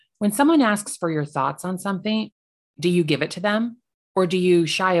When someone asks for your thoughts on something, do you give it to them? Or do you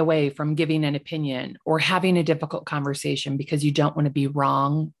shy away from giving an opinion or having a difficult conversation because you don't want to be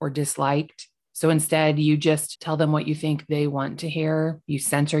wrong or disliked? So instead, you just tell them what you think they want to hear. You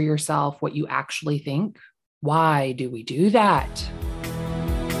censor yourself, what you actually think. Why do we do that?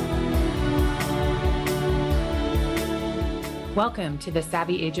 Welcome to the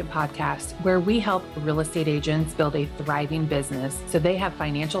Savvy Agent Podcast, where we help real estate agents build a thriving business so they have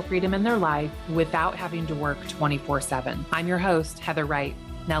financial freedom in their life without having to work 24/7. I'm your host, Heather Wright.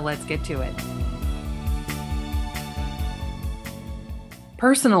 Now let's get to it.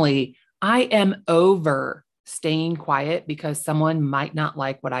 Personally, I am over staying quiet because someone might not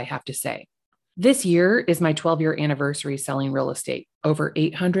like what I have to say. This year is my 12-year anniversary selling real estate, over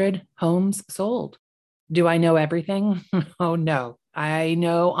 800 homes sold. Do I know everything? Oh, no. I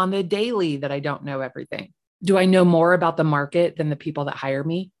know on the daily that I don't know everything. Do I know more about the market than the people that hire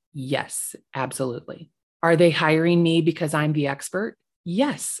me? Yes, absolutely. Are they hiring me because I'm the expert?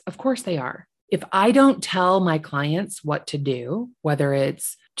 Yes, of course they are. If I don't tell my clients what to do, whether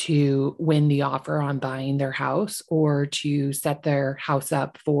it's to win the offer on buying their house or to set their house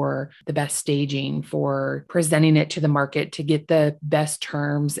up for the best staging, for presenting it to the market to get the best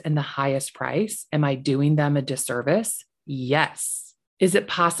terms and the highest price, am I doing them a disservice? Yes. Is it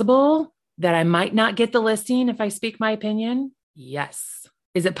possible that I might not get the listing if I speak my opinion? Yes.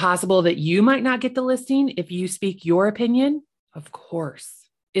 Is it possible that you might not get the listing if you speak your opinion? Of course.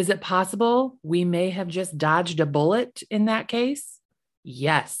 Is it possible we may have just dodged a bullet in that case?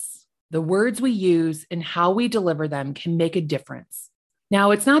 Yes. The words we use and how we deliver them can make a difference.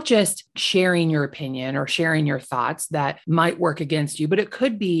 Now, it's not just sharing your opinion or sharing your thoughts that might work against you, but it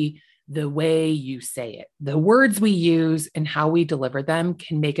could be the way you say it. The words we use and how we deliver them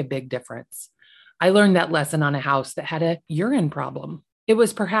can make a big difference. I learned that lesson on a house that had a urine problem. It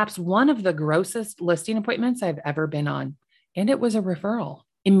was perhaps one of the grossest listing appointments I've ever been on, and it was a referral.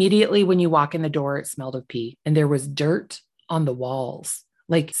 Immediately when you walk in the door, it smelled of pee, and there was dirt on the walls,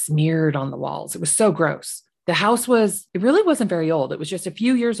 like smeared on the walls. It was so gross. The house it really wasn't very old. It was just a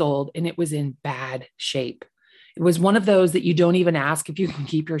few years old, and it was in bad shape. It was one of those that you don't even ask if you can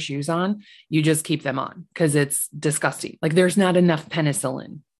keep your shoes on. You just keep them on because it's disgusting. Like there's not enough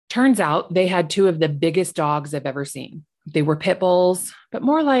penicillin. Turns out they had two of the biggest dogs I've ever seen. They were pit bulls, but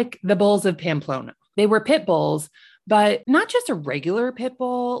more like the bulls of Pamplona. They were pit bulls, but not just a regular pit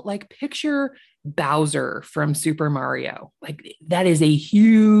bull, like picture Bowser from Super Mario. Like that is a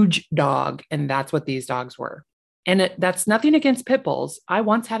huge dog. And that's what these dogs were. And that's nothing against pit bulls. I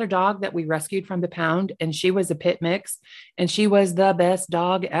once had a dog that we rescued from the pound, and she was a pit mix, and she was the best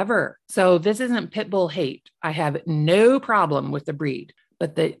dog ever. So this isn't pit bull hate. I have no problem with the breed,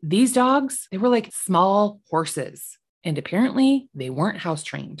 but these dogs, they were like small horses. And apparently they weren't house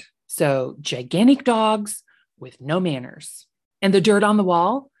trained. So gigantic dogs with no manners. And the dirt on the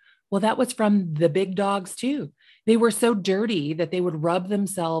wall, well, that was from the big dogs too. They were so dirty that they would rub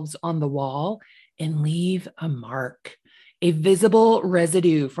themselves on the wall and leave a mark, a visible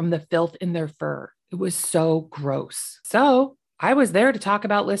residue from the filth in their fur. It was so gross. So I was there to talk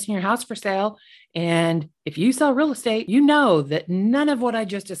about listing your house for sale. And if you sell real estate, you know that none of what I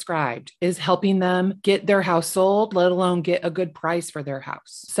just described is helping them get their house sold, let alone get a good price for their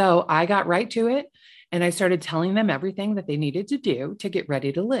house. So I got right to it. And I started telling them everything that they needed to do to get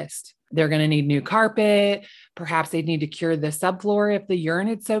ready to list. They're going to need new carpet. Perhaps they'd need to cure the subfloor if the urine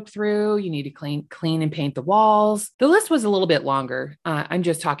had soaked through. You need to clean and paint the walls. The list was a little bit longer. I'm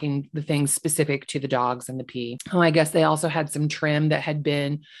just talking the things specific to the dogs and the pee. Oh, I guess they also had some trim that had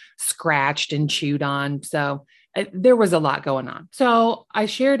been scratched and chewed on. So there was a lot going on. So I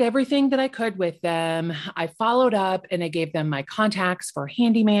shared everything that I could with them. I followed up and I gave them my contacts for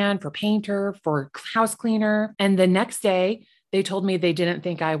handyman, for painter, for house cleaner. And the next day, they told me they didn't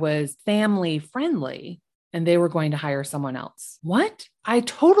think I was family friendly and they were going to hire someone else. What? I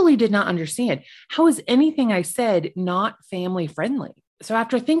totally did not understand. How is anything I said not family friendly? So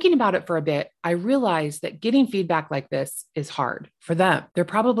after thinking about it for a bit, I realized that getting feedback like this is hard for them. They're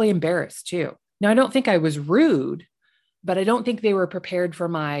probably embarrassed too. Now, I don't think I was rude, but I don't think they were prepared for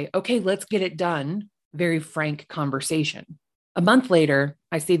my, okay, let's get it done, very frank conversation. A month later,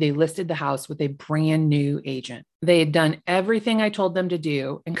 I see they listed the house with a brand new agent. They had done everything I told them to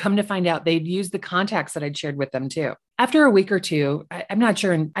do, and come to find out they'd used the contacts that I'd shared with them too. After a week or two, I'm not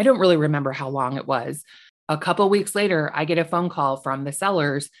sure, and I don't really remember how long it was. A couple of weeks later, I get a phone call from the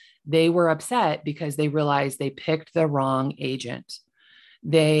sellers. They were upset because they realized they picked the wrong agent.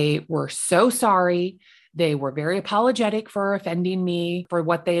 They were so sorry. They were very apologetic for offending me for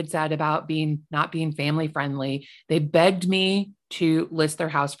what they had said about not being family friendly. They begged me to list their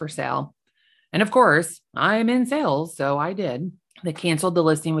house for sale. And of course, I'm in sales, so I did. They canceled the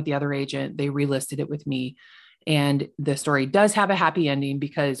listing with the other agent. They relisted it with me. And the story does have a happy ending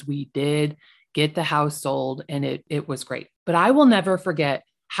because we did get the house sold and it was great. But I will never forget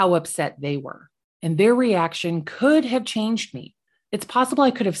how upset they were. And their reaction could have changed me. It's possible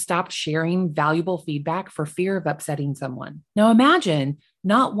I could have stopped sharing valuable feedback for fear of upsetting someone. Now imagine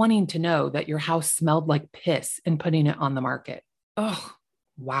not wanting to know that your house smelled like piss and putting it on the market. Oh,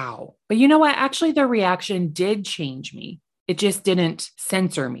 wow. But you know what? Actually, their reaction did change me. It just didn't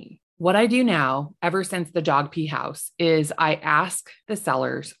censor me. What I do now, ever since the dog pee house, is I ask the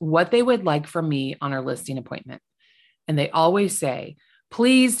sellers what they would like from me on our listing appointment. And they always say,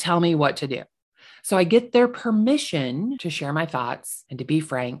 please tell me what to do. So I get their permission to share my thoughts and to be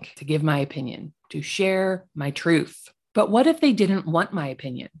frank, to give my opinion, to share my truth. But what if they didn't want my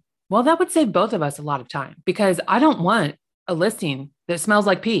opinion? Well, that would save both of us a lot of time because I don't want a listing that smells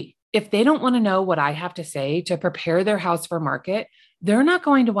like pee. If they don't want to know what I have to say to prepare their house for market, they're not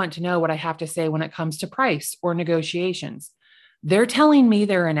going to want to know what I have to say when it comes to price or negotiations. They're telling me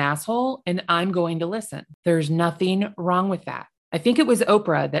they're an asshole and I'm going to listen. There's nothing wrong with that. I think it was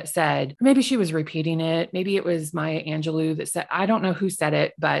Oprah that said, maybe she was repeating it. Maybe it was Maya Angelou that said, I don't know who said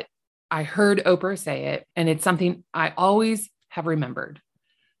it, but I heard Oprah say it. And it's something I always have remembered.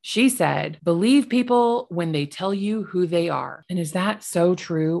 She said, believe people when they tell you who they are. And is that so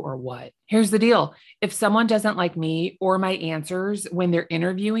true or what? Here's the deal. If someone doesn't like me or my answers when they're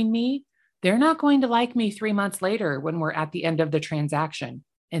interviewing me, they're not going to like me 3 months later when we're at the end of the transaction.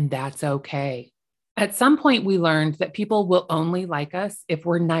 And that's okay. At some point, we learned that people will only like us if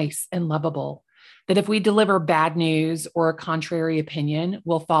we're nice and lovable, that if we deliver bad news or a contrary opinion,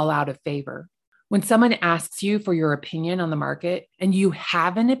 we'll fall out of favor. When someone asks you for your opinion on the market and you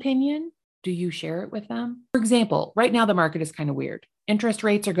have an opinion, do you share it with them? For example, right now the market is kind of weird. Interest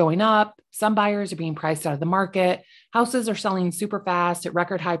rates are going up. Some buyers are being priced out of the market. Houses are selling super fast at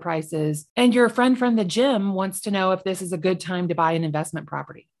record high prices. And your friend from the gym wants to know if this is a good time to buy an investment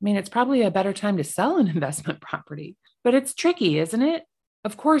property. I mean, it's probably a better time to sell an investment property, but it's tricky, isn't it?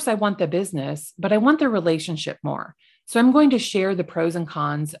 Of course, I want the business, but I want the relationship more. So I'm going to share the pros and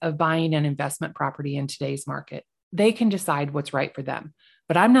cons of buying an investment property in today's market. They can decide what's right for them,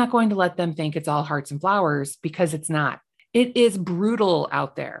 but I'm not going to let them think it's all hearts and flowers because it's not. It is brutal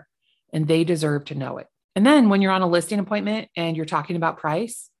out there and they deserve to know it. And then when you're on a listing appointment and you're talking about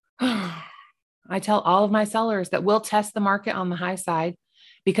price, I tell all of my sellers that we'll test the market on the high side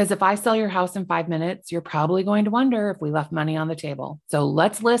because if I sell your house in 5 minutes, you're probably going to wonder if we left money on the table. So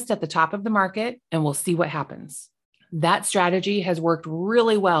let's list at the top of the market and we'll see what happens. That strategy has worked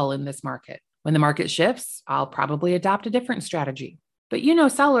really well in this market. When the market shifts, I'll probably adopt a different strategy. But you know,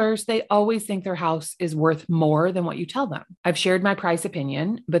 sellers, they always think their house is worth more than what you tell them. I've shared my price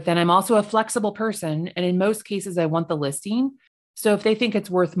opinion, but then I'm also a flexible person. And in most cases, I want the listing. So if they think it's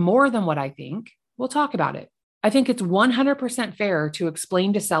worth more than what I think, we'll talk about it. I think it's 100% fair to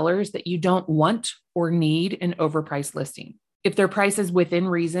explain to sellers that you don't want or need an overpriced listing. If their price is within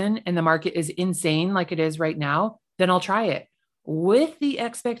reason and the market is insane like it is right now, then I'll try it with the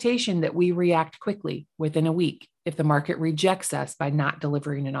expectation that we react quickly within a week if the market rejects us by not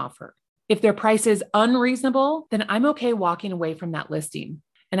delivering an offer. If their price is unreasonable, then I'm okay walking away from that listing.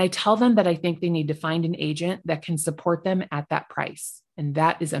 And I tell them that I think they need to find an agent that can support them at that price. And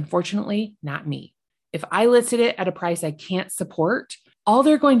that is unfortunately not me. If I listed it at a price I can't support, all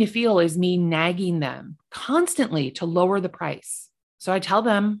they're going to feel is me nagging them constantly to lower the price. So I tell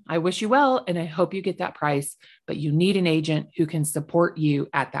them, I wish you well, and I hope you get that price, but you need an agent who can support you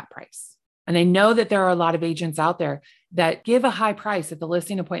at that price. And I know that there are a lot of agents out there that give a high price at the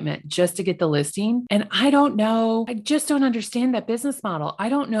listing appointment just to get the listing. And I don't know, I just don't understand that business model. I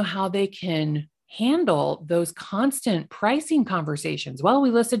don't know how they can handle those constant pricing conversations. Well, we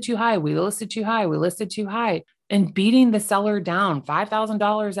listed too high. We listed too high. We listed too high. And beating the seller down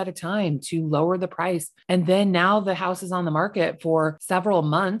 $5,000 at a time to lower the price. And then now the house is on the market for several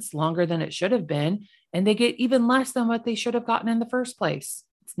months, longer than it should have been. And they get even less than what they should have gotten in the first place.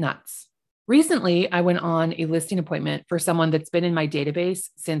 It's nuts. Recently, I went on a listing appointment for someone that's been in my database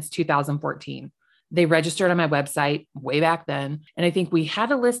since 2014. They registered on my website way back then. And I think we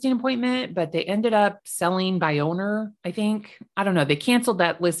had a listing appointment, but they ended up selling by owner. I think, I don't know, they canceled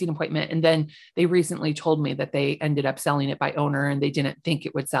that listing appointment. And then they recently told me that they ended up selling it by owner and they didn't think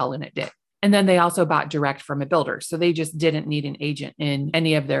it would sell and it did. And then they also bought direct from a builder. So they just didn't need an agent in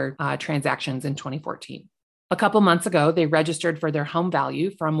any of their transactions in 2014. A couple months ago, they registered for their home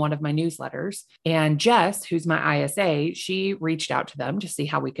value from one of my newsletters. And Jess, who's my ISA, she reached out to them to see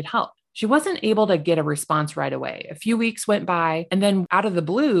how we could help. She wasn't able to get a response right away. A few weeks went by, and then out of the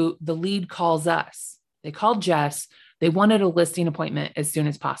blue, the lead calls us. They called Jess. They wanted a listing appointment as soon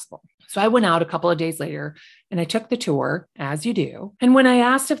as possible. So I went out a couple of days later and I took the tour, as you do. And when I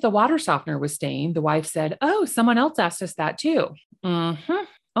asked if the water softener was staying, the wife said, "Oh, someone else asked us that too."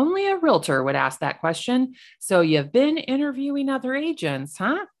 Only a realtor would ask that question. So you've been interviewing other agents,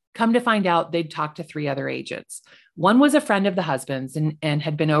 huh? Come to find out, they'd talked to 3 other agents. One was a friend of the husband's and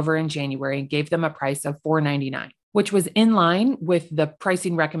had been over in January and gave them a price of $499, which was in line with the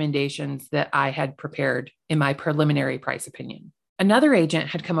pricing recommendations that I had prepared in my preliminary price opinion. Another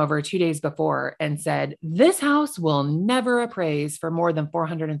agent had come over 2 days before and said, "This house will never appraise for more than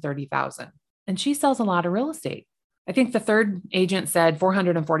 $430,000." And she sells a lot of real estate. I think the third agent said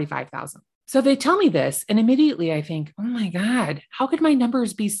 $445,000. So they tell me this, and immediately I think, oh my God, how could my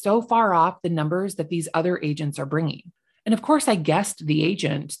numbers be so far off the numbers that these other agents are bringing? And of course, I guessed the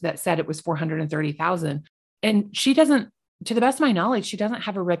agent that said it was $430,000. And she doesn't, to the best of my knowledge, she doesn't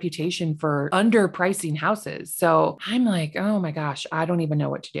have a reputation for underpricing houses. So I'm like, oh my gosh, I don't even know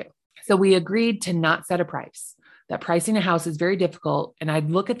what to do. So we agreed to not set a price. That pricing a house is very difficult. And I'd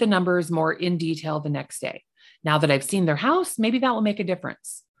look at the numbers more in detail the next day. Now that I've seen their house, maybe that will make a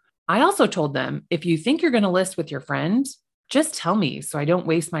difference. I also told them, if you think you're going to list with your friend, just tell me so I don't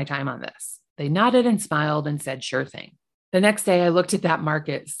waste my time on this. They nodded and smiled and said, sure thing. The next day, I looked at that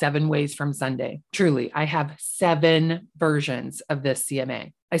market 7 ways from Sunday. Truly, I have 7 versions of this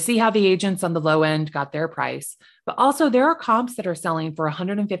CMA. I see how the agents on the low end got their price, but also there are comps that are selling for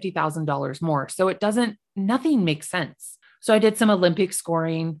 $150,000 more. So nothing makes sense. So I did some Olympic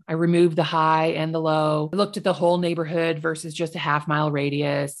scoring. I removed the high and the low. I looked at the whole neighborhood versus just a half-mile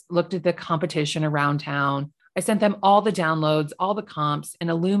radius, looked at the competition around town. I sent them all the downloads, all the comps, and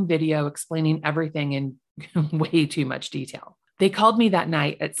a Loom video explaining everything in way too much detail. They called me that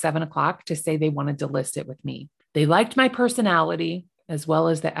night at 7:00 to say they wanted to list it with me. They liked my personality as well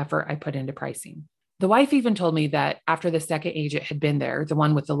as the effort I put into pricing. The wife even told me that after the second agent had been there, the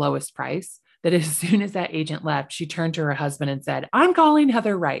one with the lowest price, that as soon as that agent left, she turned to her husband and said, "I'm calling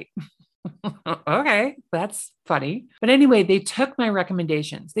Heather Wright." Okay, that's funny. But anyway, they took my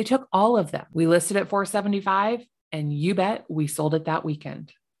recommendations. They took all of them. We listed at $475, and you bet we sold it that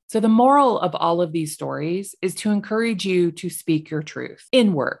weekend. So the moral of all of these stories is to encourage you to speak your truth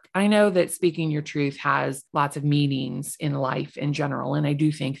in work. I know that speaking your truth has lots of meanings in life in general, and I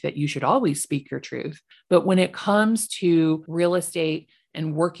do think that you should always speak your truth. But when it comes to real estate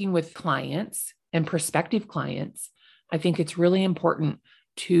and working with clients and prospective clients, I think it's really important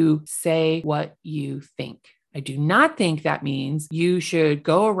to say what you think. I do not think that means you should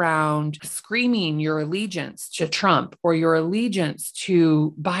go around screaming your allegiance to Trump or your allegiance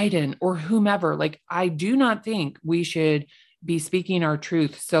to Biden or whomever. Like, I do not think we should be speaking our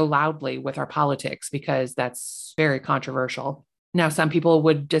truth so loudly with our politics because that's very controversial. Now, some people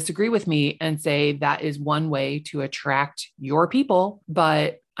would disagree with me and say that is one way to attract your people,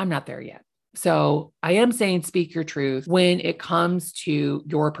 but I'm not there yet. So I am saying speak your truth when it comes to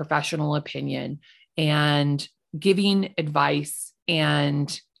your professional opinion and giving advice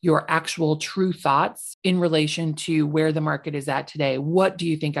and your actual true thoughts in relation to where the market is at today. What do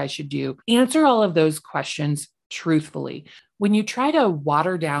you think I should do? Answer all of those questions truthfully. When you try to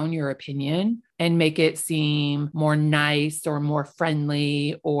water down your opinion and make it seem more nice or more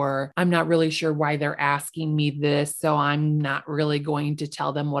friendly, or I'm not really sure why they're asking me this, so I'm not really going to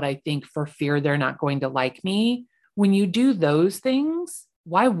tell them what I think for fear they're not going to like me. When you do those things,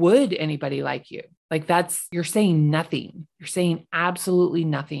 why would anybody like you? Like you're saying nothing. You're saying absolutely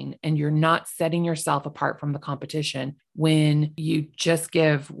nothing. And you're not setting yourself apart from the competition when you just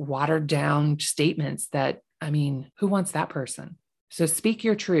give watered down statements that, who wants that person? So speak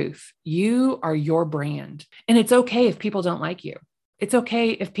your truth. You are your brand. And it's okay if people don't like you. It's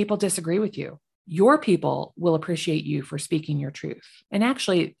okay if people disagree with you. Your people will appreciate you for speaking your truth. And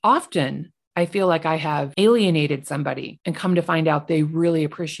actually, often I feel like I have alienated somebody and come to find out they really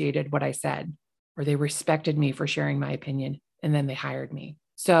appreciated what I said, or they respected me for sharing my opinion, and then they hired me.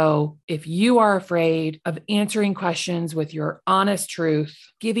 So if you are afraid of answering questions with your honest truth,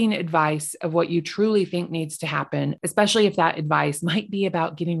 giving advice of what you truly think needs to happen, especially if that advice might be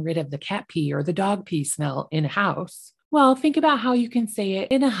about getting rid of the cat pee or the dog pee smell in a house, well, think about how you can say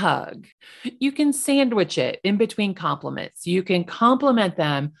it in a hug. You can sandwich it in between compliments. You can compliment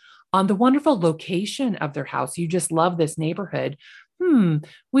them on the wonderful location of their house. You just love this neighborhood.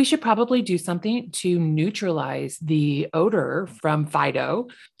 we should probably do something to neutralize the odor from Fido.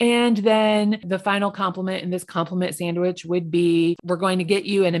 And then the final compliment in this compliment sandwich would be, we're going to get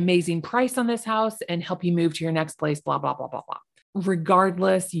you an amazing price on this house and help you move to your next place, blah, blah, blah, blah, blah.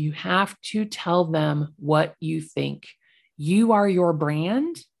 Regardless, you have to tell them what you think. You are your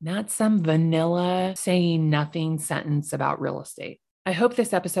brand, not some vanilla saying nothing sentence about real estate. I hope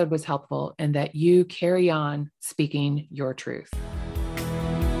this episode was helpful and that you carry on speaking your truth.